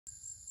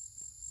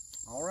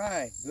All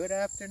right, good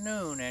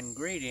afternoon and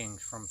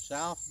greetings from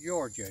South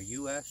Georgia,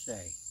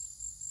 USA.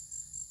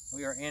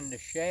 We are in the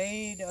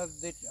shade of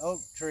the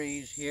oak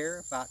trees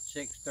here, about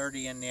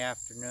 6:30 in the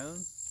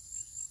afternoon.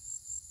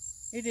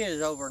 It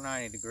is over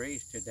 90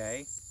 degrees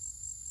today.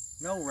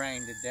 No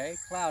rain today,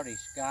 cloudy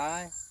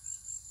sky,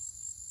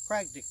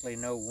 practically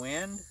no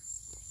wind.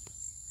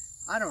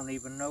 I don't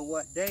even know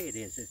what day it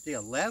is. It's the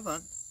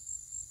 11th.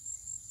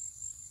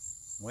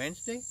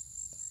 Wednesday?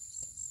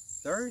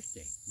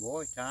 Thursday.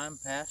 Boy, time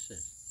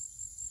passes.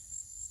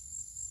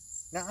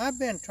 Now, I've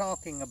been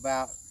talking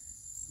about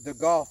the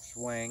golf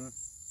swing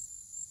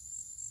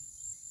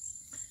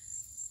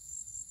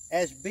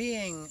as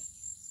being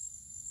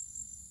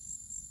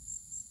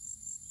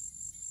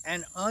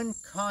an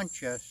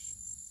unconscious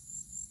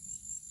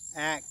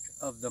act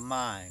of the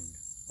mind,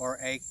 or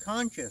a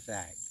conscious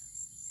act,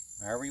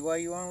 however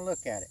way you want to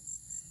look at it.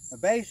 But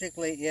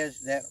basically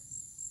is that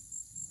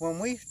when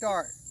we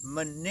start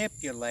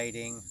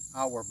manipulating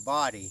our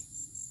body,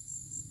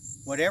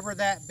 whatever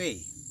that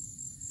be,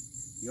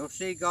 you'll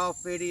see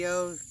golf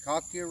videos,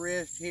 cock your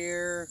wrist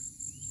here,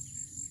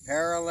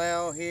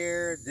 parallel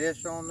here,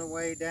 this on the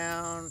way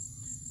down,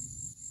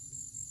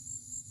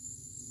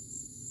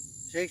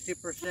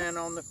 60%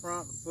 on the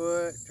front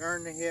foot,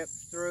 turn the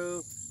hips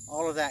through,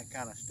 all of that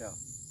kind of stuff.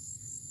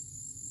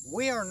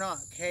 We are not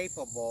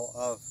capable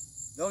of,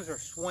 those are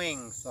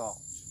swing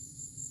thoughts.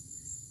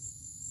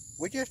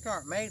 We just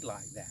aren't made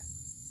like that.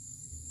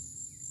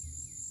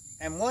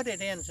 And what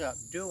it ends up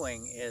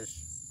doing is,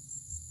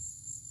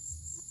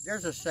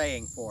 there's a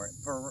saying for it,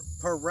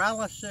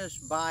 paralysis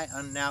by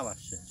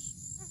analysis.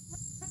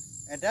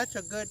 And that's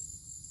a good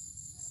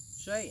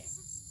saying.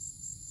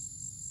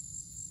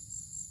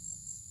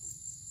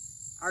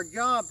 Our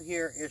job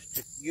here is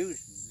to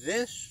use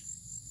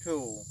this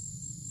tool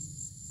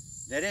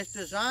that is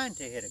designed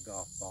to hit a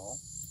golf ball.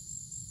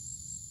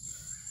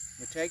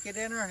 We take it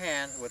in our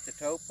hands with the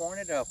toe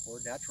pointed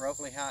upward. That's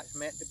roughly how it's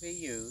meant to be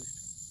used.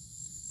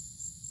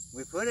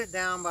 We put it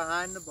down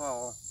behind the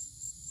ball,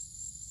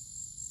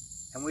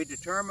 and we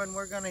determine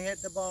we're going to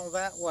hit the ball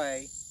that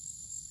way,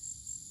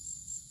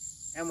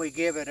 and we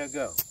give it a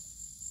go.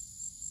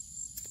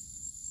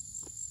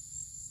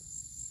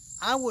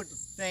 I would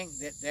think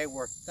that there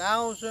were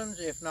thousands,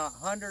 if not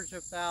hundreds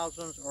of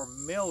thousands or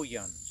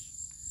millions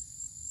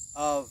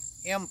of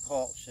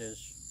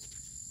impulses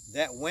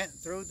that went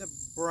through the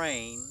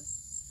brain,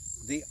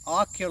 the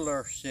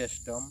ocular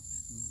system,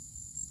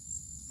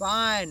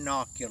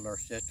 binocular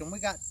system. We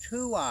got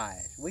two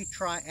eyes. We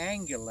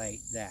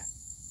triangulate that.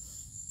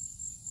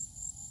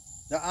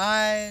 The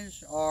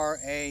eyes are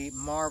a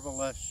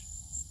marvelous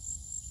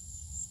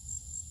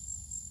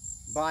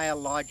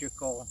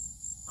biological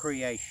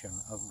creation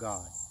of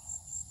God.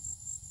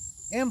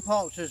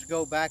 Impulses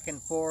go back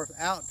and forth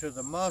out to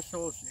the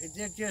muscles.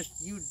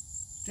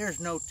 There's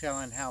no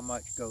telling how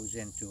much goes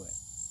into it.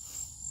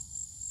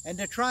 And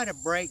to try to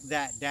break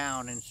that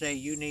down and say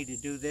you need to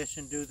do this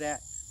and do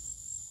that,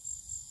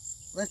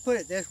 let's put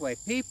it this way.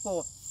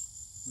 People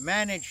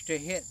manage to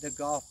hit the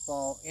golf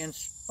ball in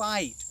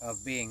spite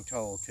of being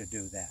told to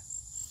do that.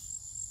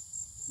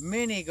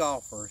 Many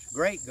golfers,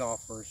 great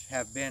golfers,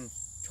 have been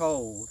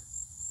told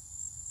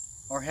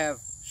or have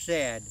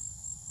said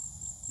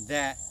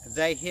that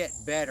they hit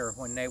better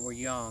when they were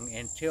young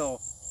until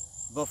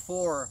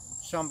before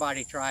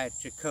somebody tried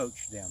to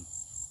coach them.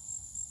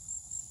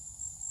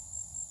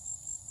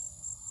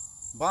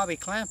 Bobby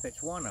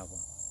Clampett's one of them.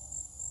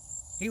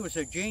 He was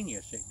a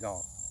genius at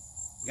golf.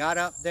 Got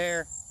up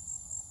there,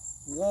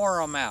 wore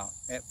them out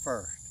at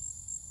first.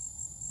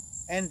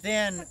 And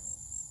then,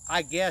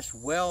 I guess,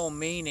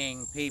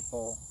 well-meaning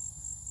people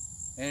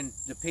in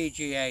the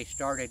PGA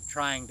started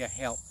trying to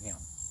help him.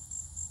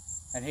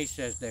 And he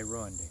says they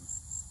ruined him.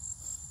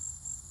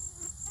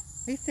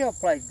 He still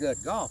played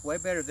good golf, way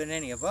better than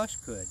any of us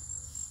could,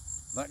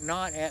 but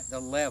not at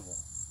the level.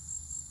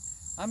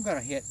 I'm going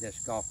to hit this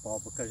golf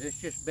ball because it's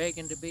just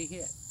begging to be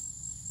hit.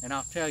 And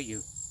I'll tell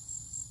you,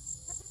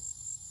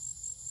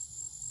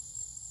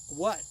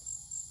 what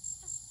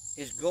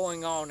is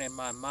going on in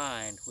my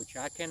mind, which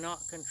I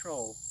cannot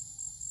control,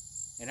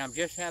 and I'm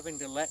just having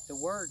to let the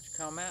words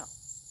come out.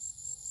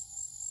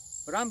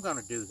 But I'm going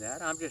to do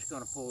that. I'm just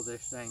going to pull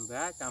this thing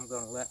back. I'm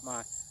going to let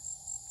my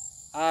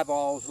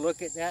eyeballs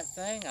look at that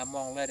thing. I'm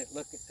going to let it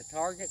look at the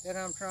target that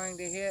I'm trying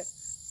to hit.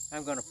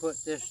 I'm going to put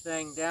this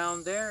thing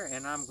down there,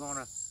 and I'm going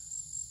to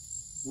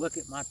look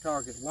at my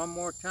target one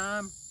more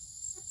time,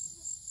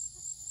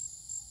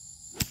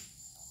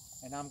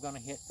 and I'm going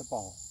to hit the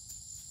ball.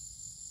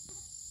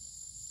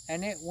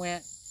 And it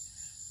went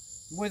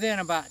within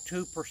about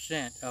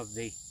 2% of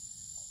the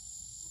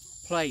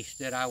place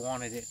that I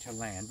wanted it to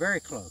land. Very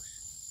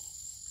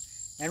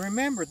close. And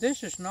remember,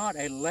 this is not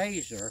a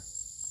laser.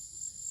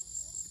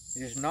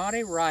 It is not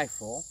a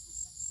rifle.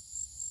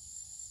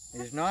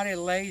 It is not a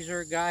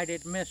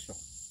laser-guided missile.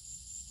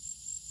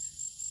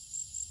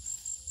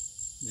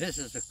 This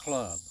is a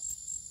club.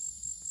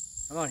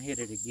 I'm going to hit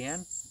it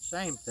again.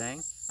 Same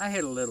thing. I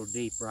hit a little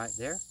deep right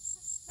there.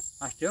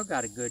 I still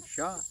got a good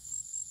shot.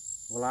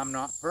 Well, I'm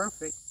not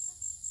perfect.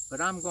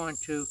 but I'm going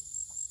to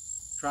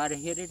try to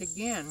hit it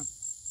again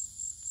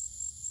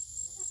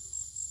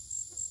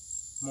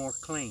more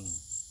clean.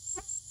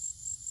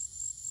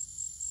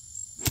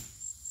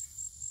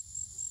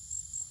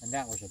 And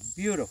that was a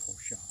beautiful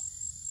shot.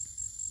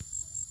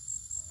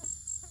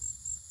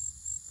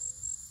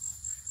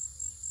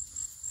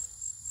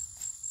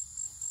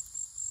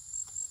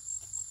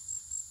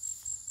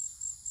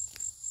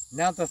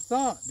 Now the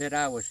thought that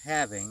I was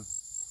having,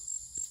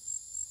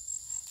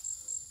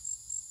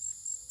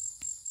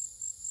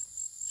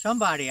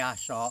 somebody I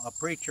saw, a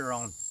preacher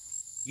on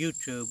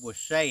YouTube, was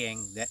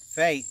saying that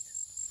faith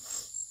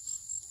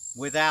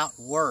without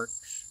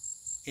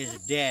works is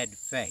dead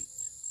faith.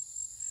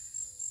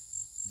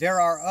 There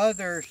are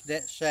others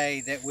that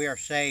say that we are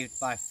saved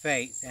by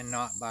faith and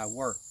not by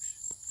works.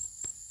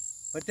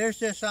 But there's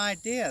this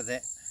idea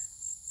that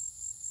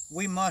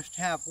we must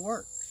have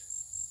works.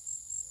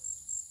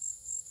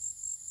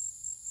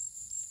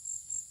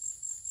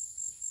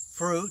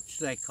 Fruits,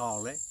 they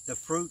call it, the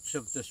fruits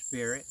of the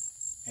Spirit,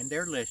 and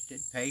they're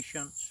listed: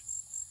 patience,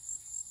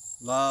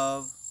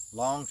 love,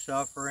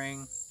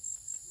 long-suffering,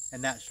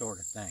 and that sort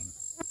of thing.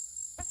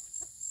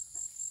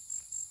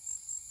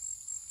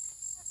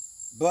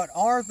 But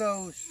are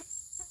those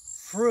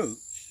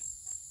fruits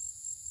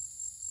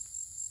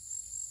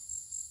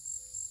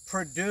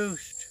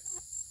produced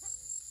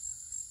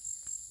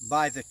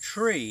by the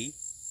tree,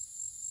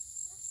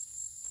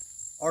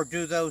 or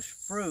do those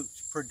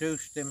fruits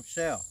produce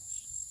themselves?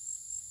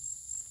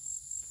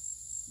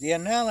 The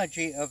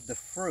analogy of the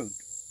fruit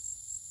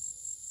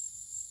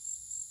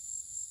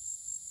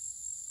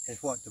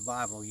is what the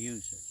Bible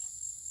uses.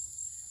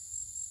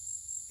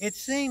 It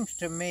seems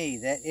to me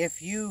that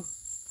if you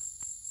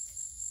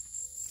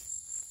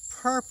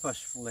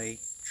purposefully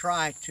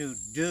try to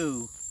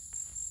do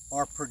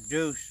or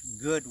produce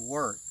good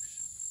works,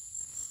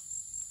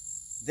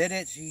 that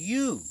it's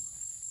you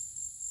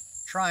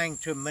trying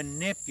to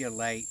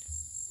manipulate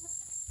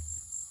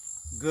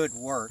good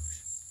works,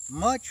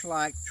 much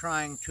like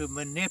trying to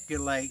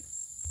manipulate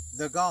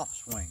the golf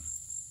swing.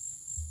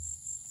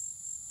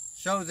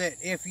 So that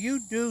if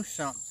you do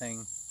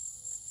something,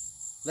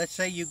 let's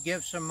say you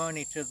give some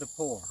money to the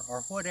poor,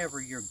 or whatever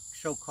your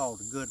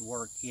so-called good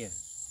work is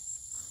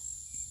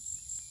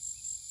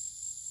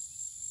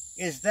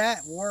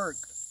that work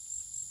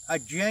a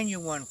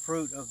genuine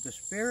fruit of the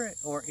Spirit,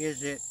 or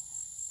is it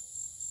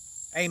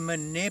a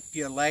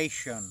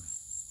manipulation,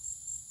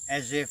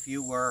 as if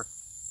you were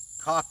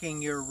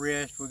cocking your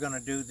wrist? We're going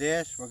to do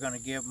this, we're going to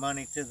give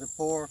money to the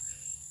poor,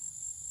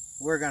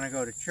 we're going to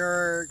go to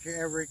church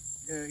every,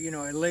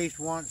 at least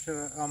once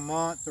a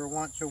month or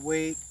once a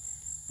week.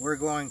 We're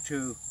going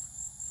to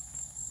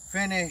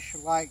finish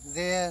like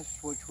this,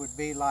 which would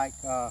be like,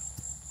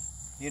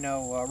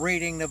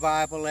 reading the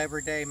Bible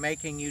every day,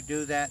 making you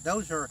do that.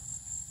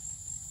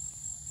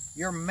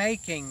 You're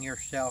making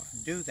yourself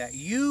do that.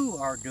 You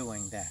are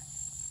doing that.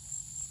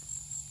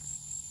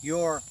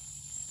 Your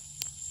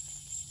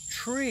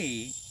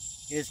tree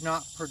is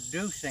not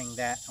producing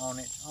that on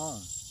its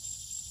own.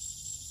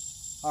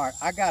 All right,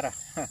 I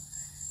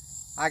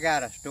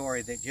got a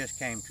story that just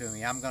came to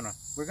me.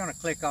 We're gonna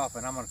click off,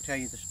 and I'm gonna tell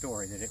you the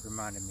story that it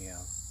reminded me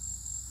of.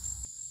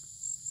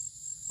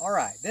 All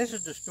right, this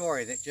is the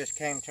story that just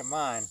came to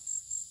mind.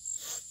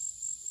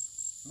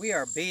 We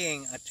are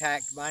being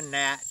attacked by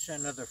gnats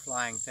and other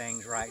flying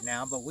things right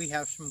now, but we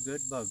have some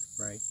good bug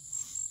spray.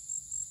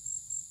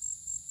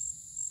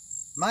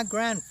 My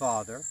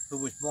grandfather, who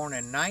was born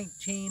in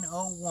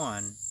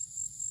 1901,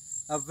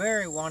 a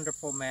very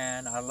wonderful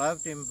man. I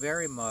loved him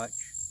very much,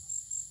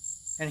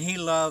 and he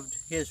loved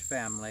his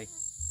family.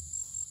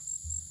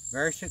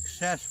 Very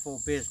successful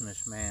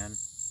businessman,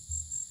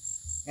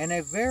 and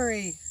a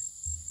very,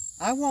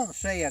 I won't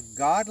say a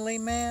godly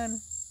man,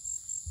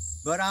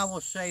 but I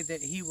will say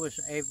that he was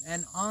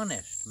an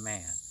honest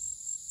man.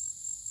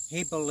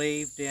 He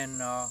believed in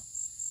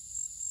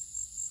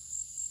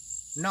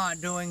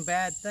not doing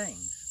bad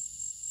things.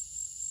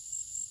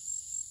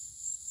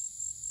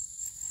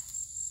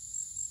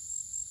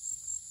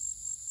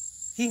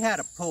 He had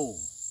a pool,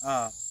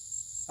 a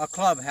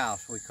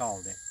clubhouse we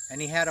called it,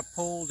 and he had a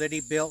pool that he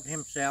built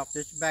himself.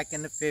 This is back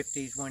in the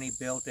 50s when he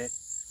built it.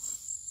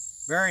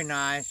 Very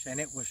nice, and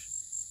it was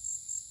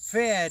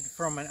fed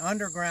from an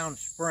underground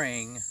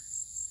spring,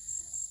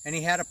 and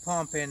he had a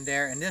pump in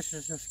there, and this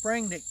is a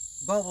spring that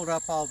bubbled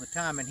up all the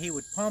time, and he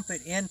would pump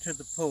it into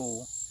the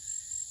pool,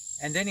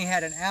 and then he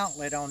had an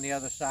outlet on the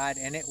other side,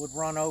 and it would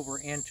run over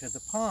into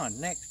the pond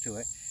next to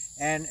it.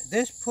 And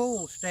this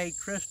pool stayed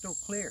crystal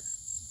clear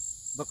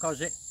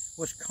because it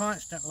was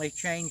constantly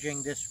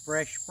changing this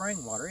fresh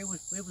spring water. It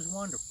was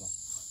wonderful.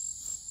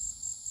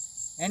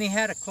 And he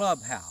had a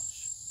clubhouse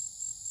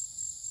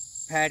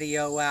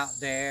patio out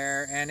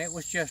there, and it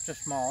was just it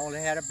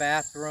had a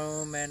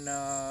bathroom and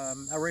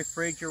a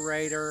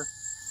refrigerator.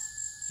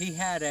 He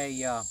had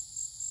a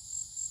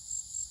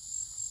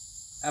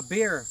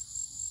beer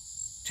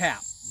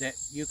tap that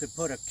you could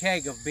put a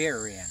keg of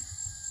beer in,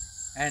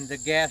 and the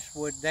guests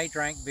they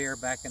drank beer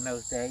back in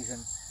those days,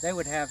 and they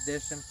would have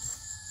this. And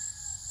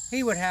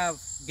he would have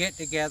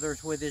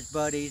get-togethers with his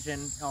buddies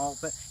and all,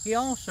 but he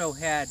also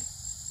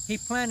he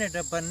planted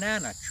a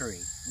banana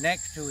tree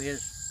next to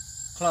his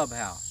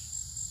clubhouse.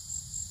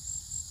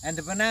 And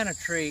the banana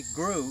tree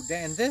grew.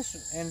 In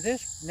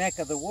this neck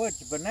of the woods,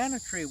 the banana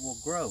tree will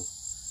grow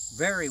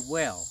very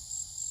well.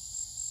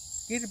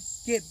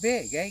 Get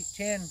big, 8,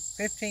 10,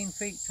 15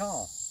 feet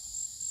tall.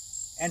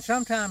 And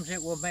sometimes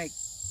it will make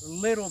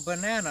little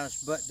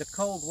bananas, but the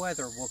cold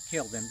weather will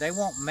kill them. They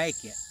won't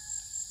make it.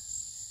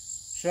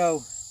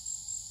 So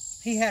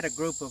he had a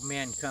group of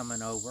men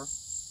coming over,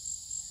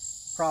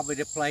 probably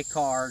to play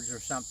cards or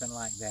something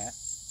like that.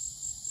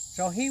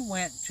 So he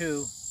went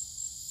to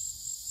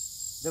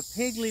the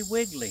Piggly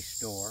Wiggly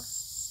store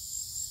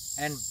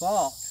and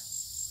bought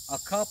a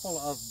couple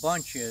of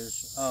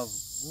bunches of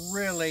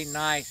really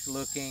nice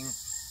looking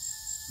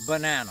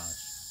bananas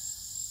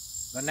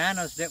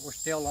that were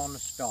still on the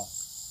stalk.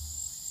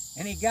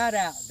 And he got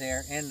out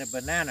there in the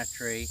banana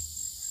tree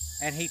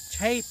and he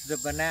taped the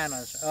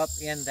bananas up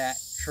in that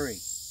tree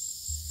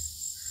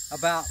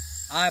about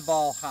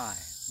eyeball high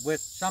with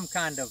some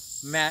kind of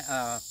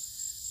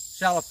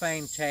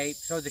cellophane tape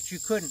so that you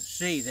couldn't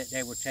see that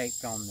they were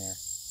taped on there.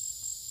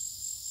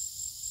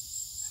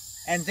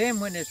 And then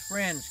when his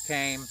friends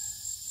came,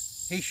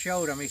 he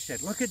showed them, he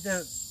said, look at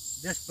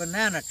this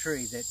banana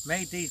tree that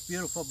made these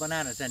beautiful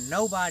bananas, and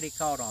nobody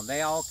caught on.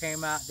 They all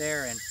came out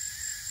there and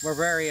were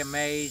very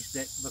amazed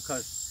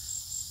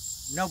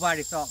because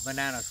nobody thought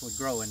bananas would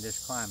grow in this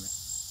climate.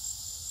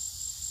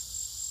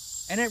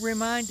 And it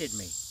reminded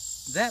me,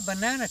 that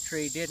banana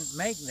tree didn't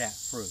make that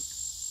fruit.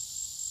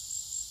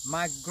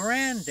 My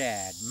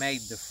granddad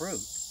made the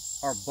fruit,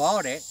 or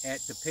bought it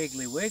at the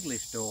Piggly Wiggly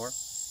store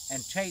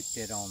and taped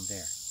it on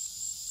there.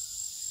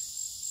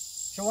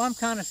 So I'm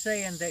kind of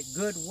saying that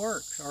good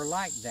works are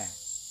like that.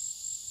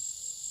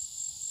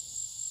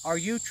 Are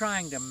you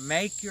trying to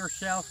make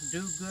yourself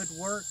do good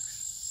works?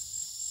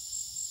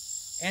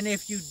 And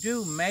if you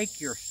do make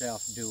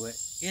yourself do it,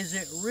 is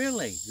it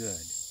really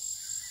good?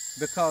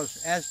 Because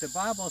as the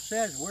Bible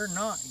says, we're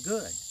not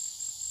good.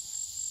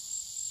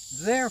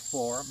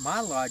 Therefore,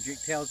 my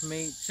logic tells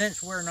me,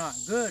 since we're not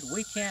good,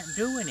 we can't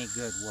do any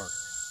good work.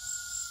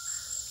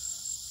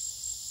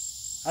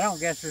 I don't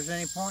guess there's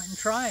any point in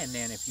trying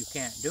then if you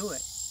can't do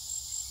it.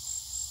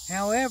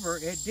 However,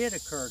 it did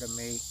occur to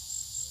me,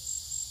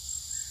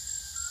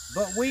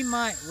 but we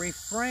might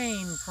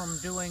refrain from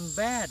doing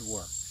bad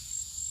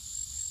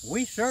works.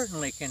 We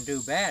certainly can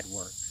do bad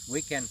works.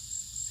 We can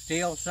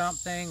steal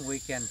something, we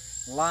can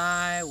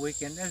lie,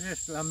 there's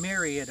just a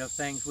myriad of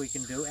things we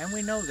can do, and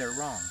we know they're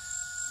wrong.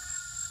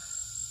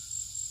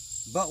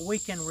 But we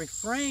can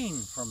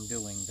refrain from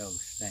doing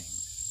those things.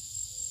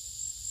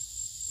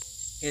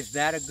 Is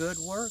that a good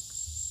work?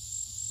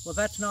 Well,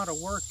 that's not a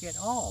work at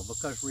all,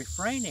 because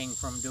refraining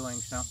from doing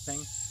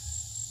something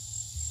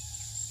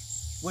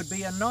would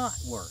be a not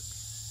work.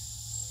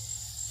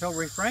 So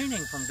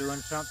refraining from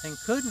doing something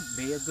couldn't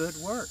be a good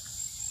work,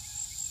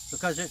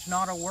 because it's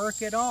not a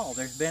work at all.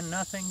 There's been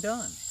nothing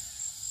done.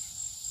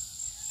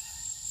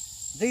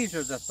 These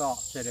are the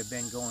thoughts that have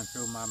been going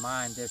through my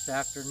mind this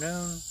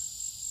afternoon.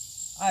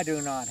 I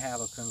do not have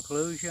a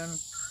conclusion,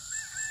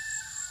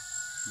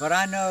 but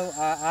I know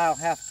I'll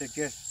have to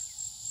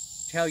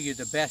just tell you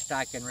the best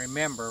I can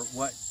remember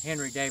what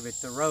Henry David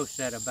Thoreau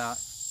said about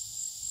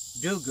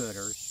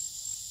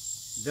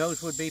do-gooders.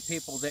 Those would be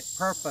people that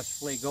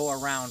purposefully go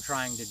around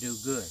trying to do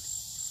good.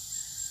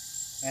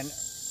 And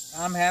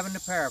I'm having to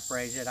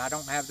paraphrase it. I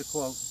don't have the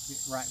quote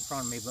right in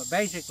front of me, but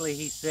basically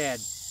he said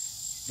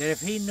that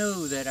if he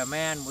knew that a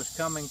man was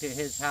coming to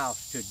his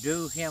house to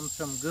do him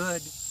some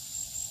good,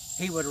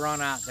 he would run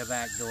out the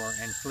back door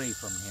and flee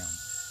from him.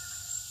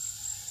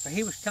 So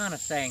he was kind of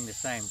saying the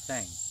same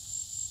thing.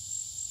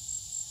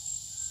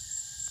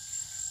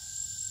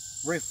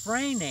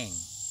 Refraining.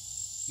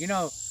 You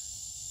know,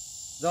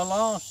 the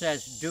law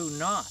says do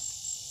not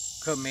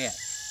commit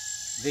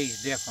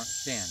these different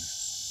sins.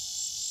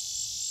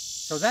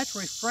 So that's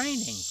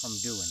refraining from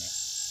doing it.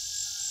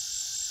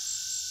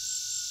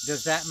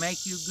 Does that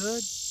make you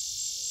good?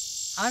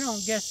 I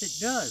don't guess it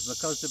does,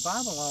 because the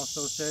Bible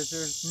also says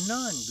there's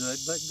none good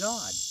but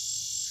God.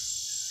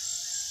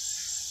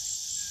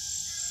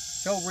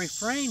 So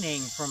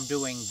refraining from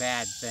doing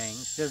bad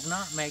things does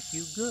not make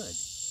you good.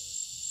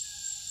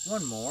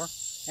 One more,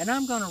 and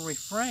I'm going to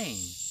refrain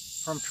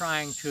from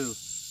trying to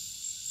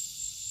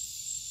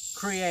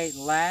create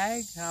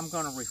lag. I'm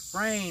going to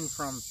refrain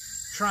from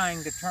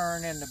trying to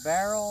turn in the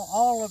barrel,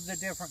 all of the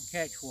different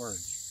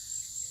catchwords.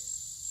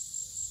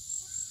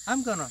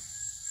 I'm going to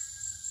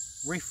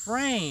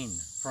refrain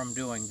from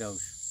doing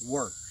those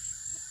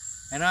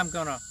works, and I'm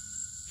going to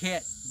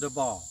hit the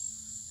ball.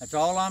 That's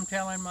all I'm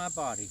telling my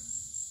body.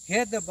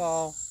 Hit the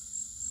ball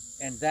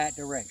in that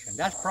direction.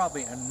 That's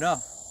probably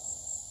enough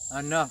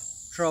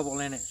trouble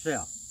in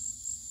itself.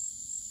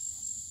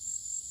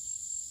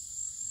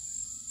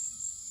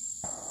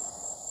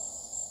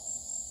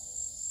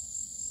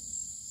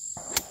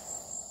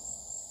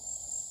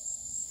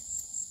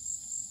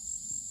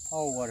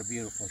 Oh, what a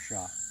beautiful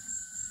shot.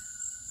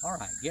 All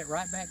right, get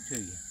right back to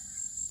you.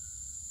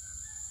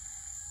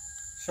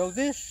 So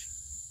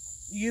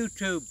this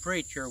YouTube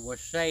preacher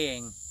was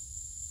saying,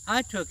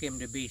 I took him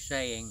to be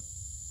saying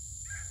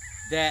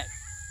that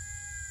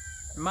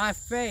my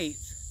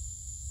faith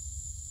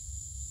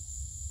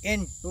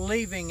in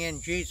believing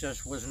in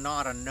Jesus was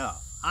not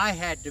enough. I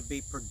had to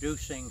be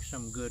producing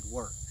some good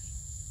works.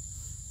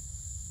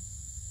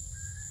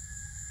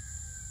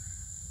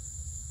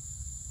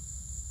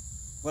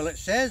 Well, it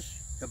says,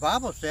 the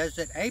Bible says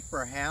that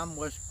Abraham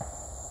was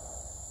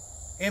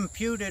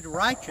imputed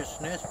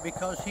righteousness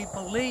because he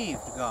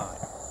believed God.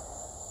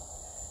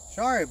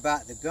 Sorry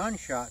about the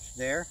gunshots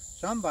there.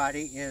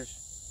 Somebody is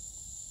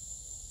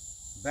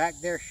back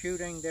there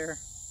shooting their,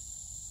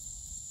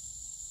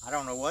 I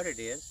don't know what it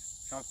is,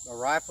 a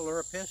rifle or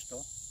a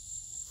pistol.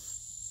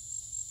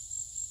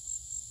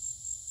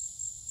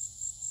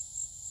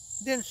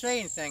 It didn't say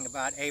anything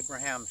about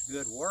Abraham's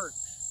good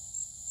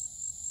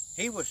works.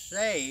 He was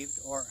saved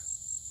or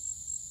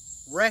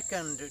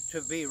reckoned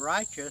to be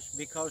righteous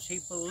because he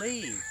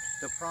believed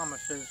the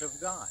promises of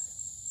God.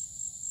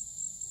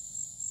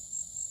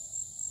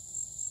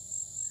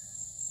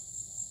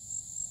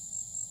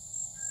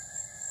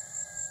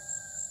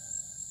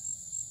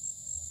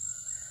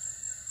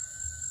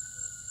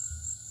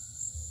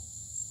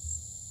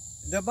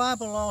 The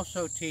Bible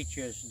also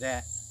teaches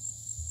that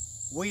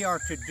we are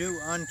to do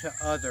unto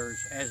others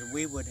as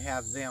we would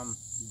have them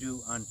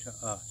do unto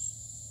us.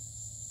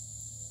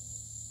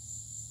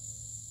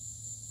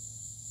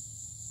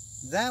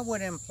 That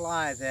would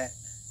imply that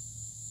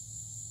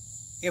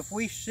if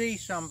we see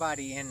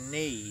somebody in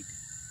need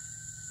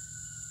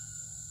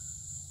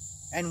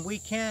and we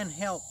can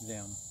help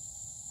them,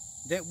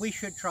 that we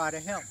should try to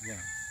help them,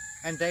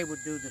 and they would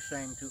do the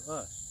same to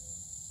us.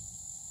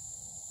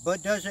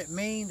 But does it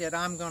mean that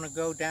I'm going to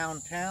go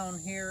downtown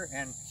here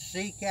and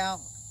seek out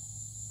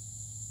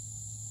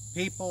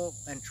people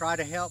and try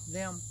to help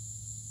them?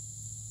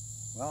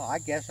 Well, I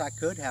guess I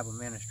could have a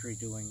ministry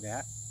doing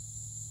that.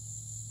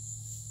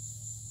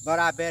 But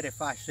I bet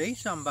if I see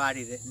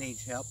somebody that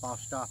needs help, I'll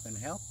stop and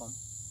help them.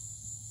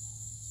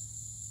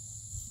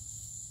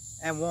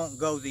 And won't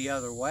go the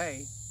other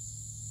way.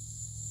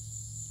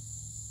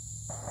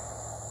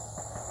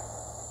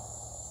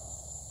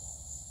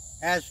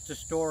 As the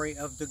story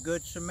of the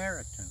Good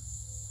Samaritan.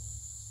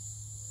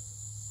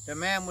 The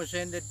man was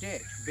in the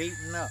ditch,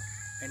 beaten up,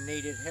 and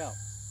needed help.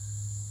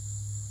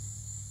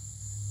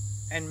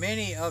 And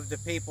many of the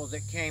people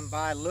that came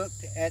by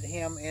looked at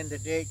him in the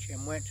ditch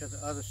and went to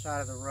the other side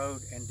of the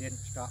road and didn't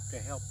stop to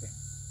help him.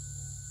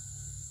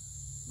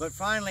 But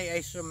finally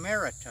a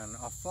Samaritan,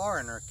 a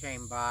foreigner,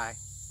 came by,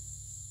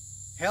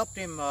 helped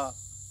him up,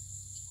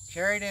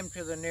 carried him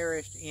to the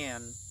nearest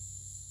inn,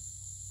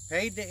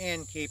 paid the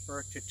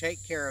innkeeper to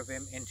take care of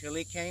him until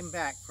he came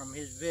back from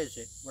his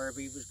visit wherever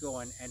he was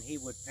going, and he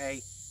would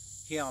pay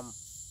him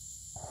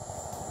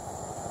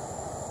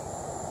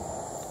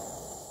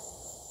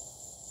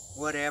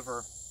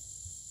whatever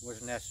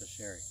was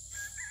necessary.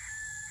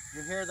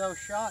 You hear those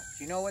shots?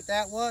 You know what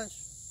that was?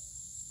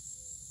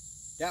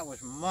 That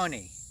was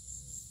money.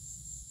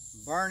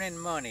 Burning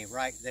money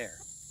right there.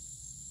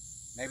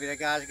 Maybe the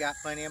guy's got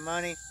plenty of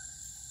money,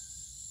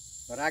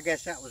 but I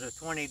guess that was a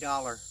 $20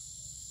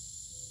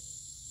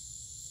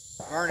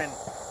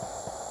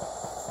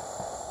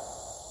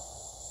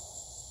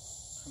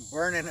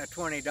 burning a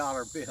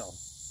 $20 bill.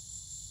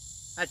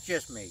 That's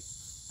just me.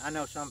 I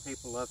know some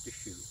people love to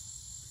shoot.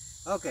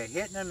 Okay,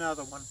 hitting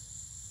another one.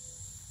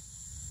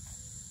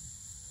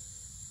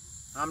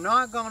 I'm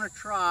not going to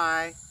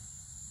try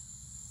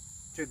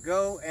to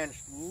go and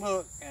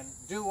look and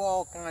do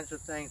all kinds of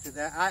things to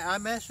that. I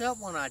mess up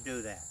when I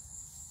do that.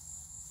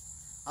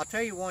 I'll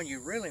tell you one you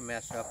really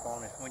mess up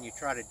on is when you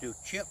try to do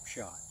chip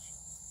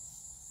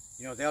shots.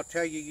 You know, they'll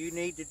tell you, you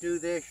need to do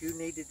this, you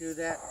need to do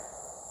that.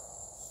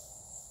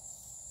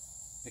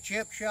 The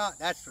chip shot,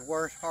 that's the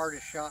worst,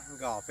 hardest shot in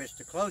golf. It's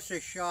the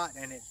closest shot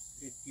and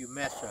you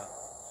mess up.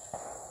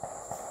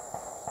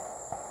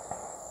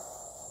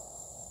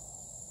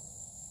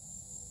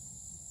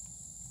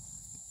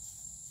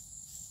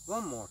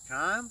 One more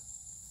time.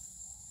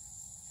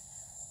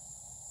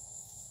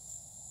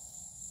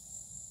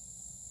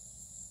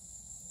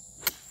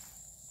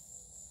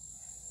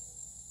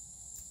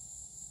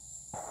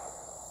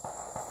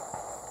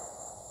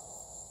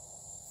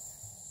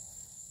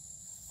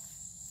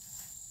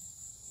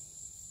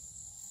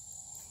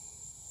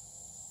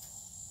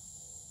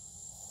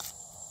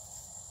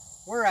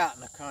 We're out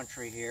in the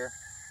country here.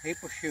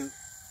 People shoot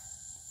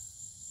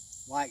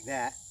like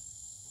that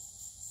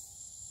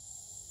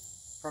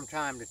from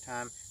time to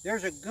time.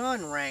 There's a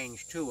gun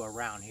range too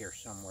around here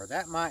somewhere.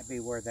 That might be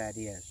where that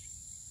is.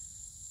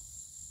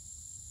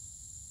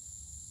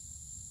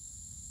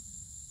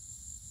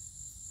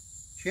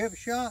 Chip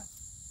shot,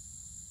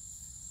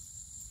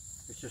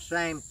 it's the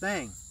same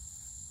thing.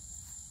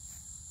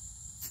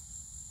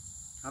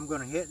 I'm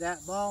going to hit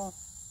that ball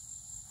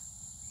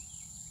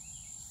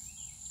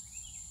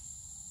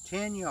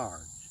 10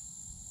 yards.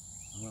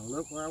 I'm going to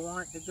look where I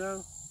want it to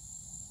go.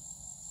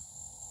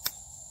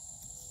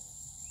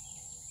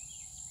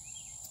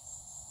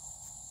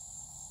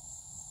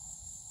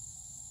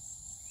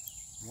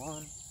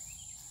 1,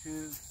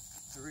 2,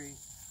 3,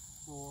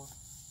 4,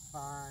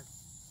 5,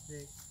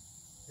 6,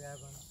 7,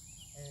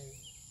 8,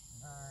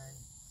 9,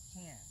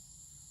 10.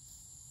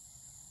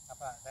 How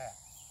about that?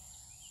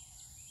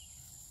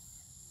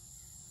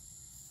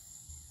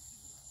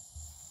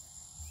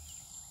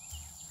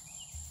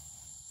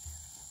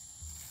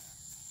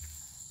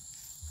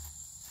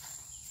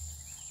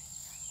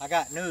 I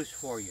got news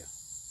for you.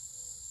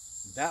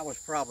 That was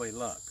probably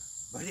luck,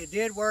 but it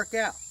did work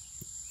out.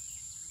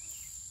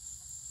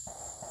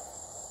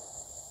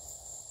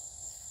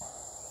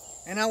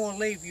 And I will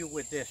leave you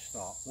with this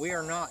thought. We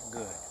are not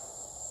good.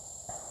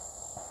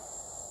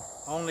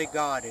 Only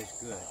God is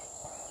good.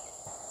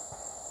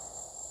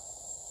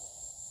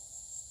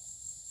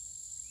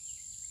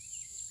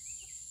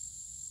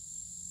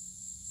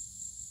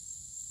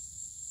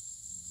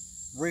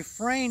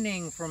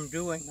 Refraining from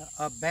doing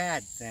a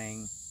bad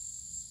thing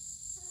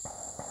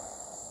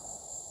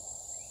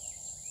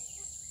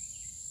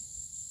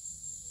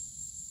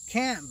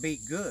can't be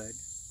good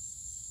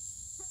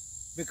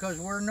because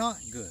we're not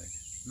good.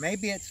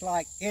 Maybe it's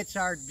like it's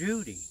our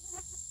duty.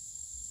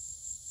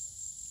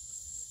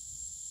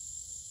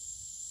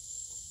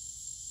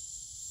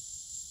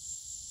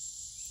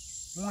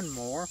 One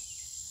more.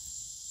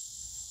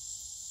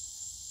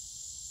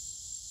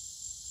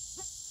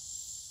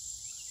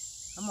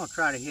 I'm going to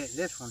try to hit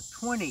this one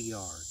 20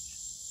 yards.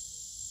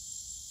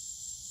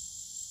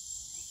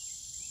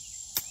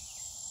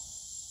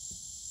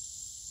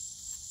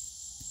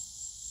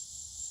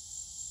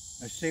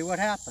 Let's see what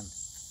happened.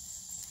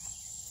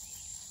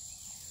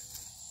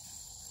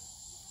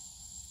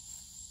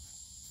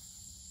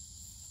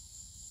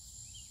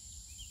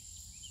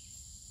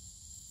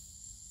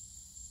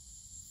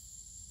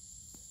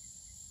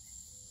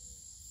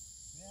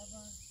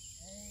 Seven,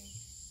 8,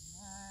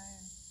 9,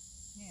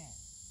 10.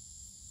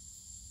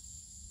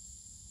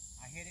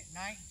 I hit it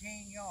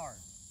 19 yards.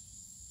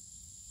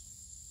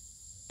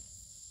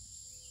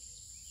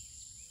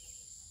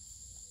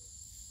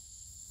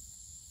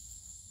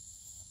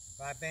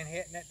 If I'd been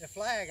hitting at the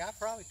flag, I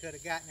probably could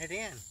have gotten it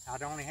in.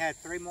 I'd only had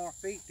 3 more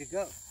feet to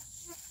go.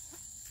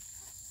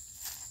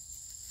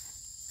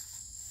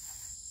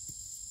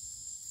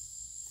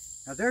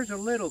 Now there's a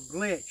little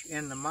glitch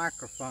in the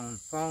microphone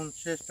phone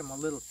system, a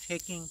little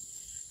ticking.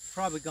 You're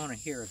probably going to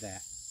hear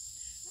that.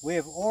 We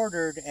have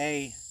ordered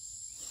a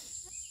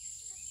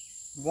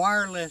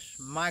wireless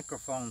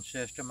microphone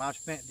system. I've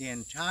spent the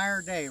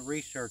entire day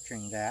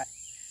researching that,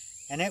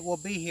 and it will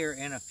be here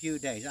in a few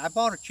days. I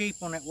bought a cheap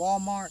one at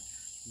Walmart,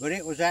 but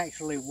it was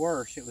actually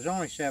worse. It was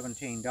only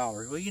 $17.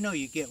 Well, you know,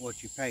 you get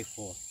what you pay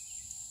for.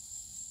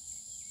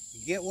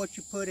 You get what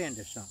you put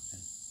into something,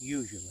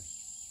 usually.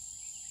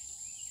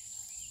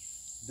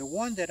 The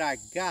one that I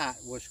got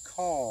was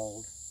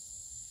called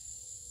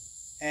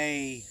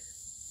a,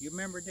 you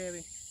remember,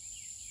 Debbie?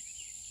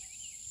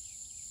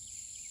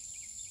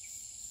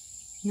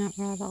 Not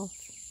right off.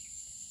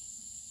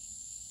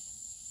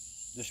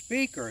 The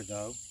speaker,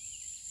 though,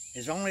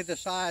 is only the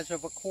size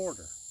of a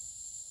quarter.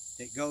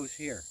 It goes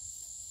here.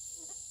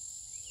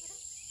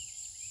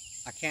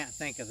 I can't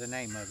think of the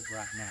name of it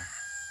right now.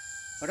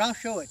 But I'll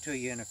show it to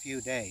you in a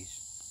few days.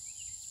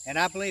 And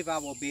I believe I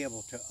will be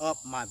able to up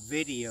my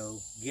video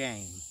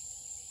game.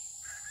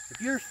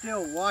 If you're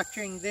still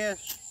watching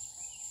this,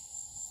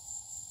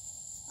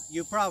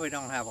 you probably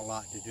don't have a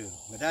lot to do.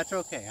 But that's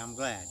okay, I'm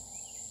glad.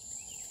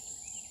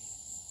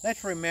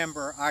 Let's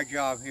remember our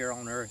job here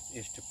on earth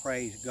is to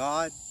praise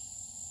God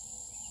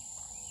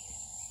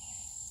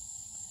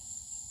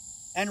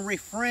and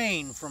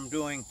refrain from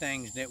doing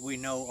things that we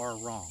know are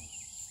wrong.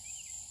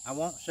 I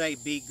won't say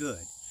be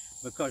good,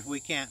 because we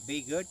can't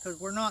be good, because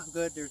we're not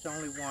good. There's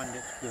only one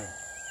that's good.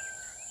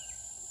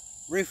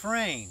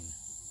 Refrain.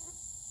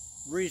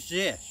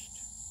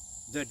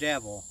 Resist the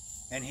devil,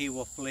 and he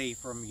will flee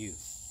from you.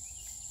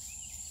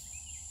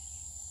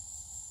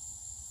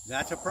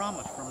 That's a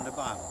promise from the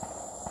Bible.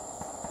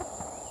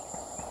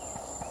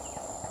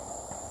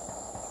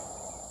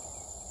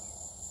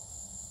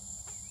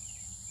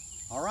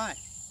 All right.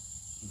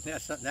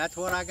 That's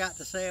what I got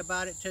to say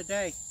about it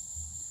today.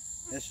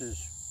 This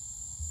is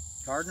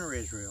Gardner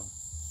Israel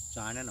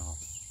signing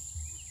off.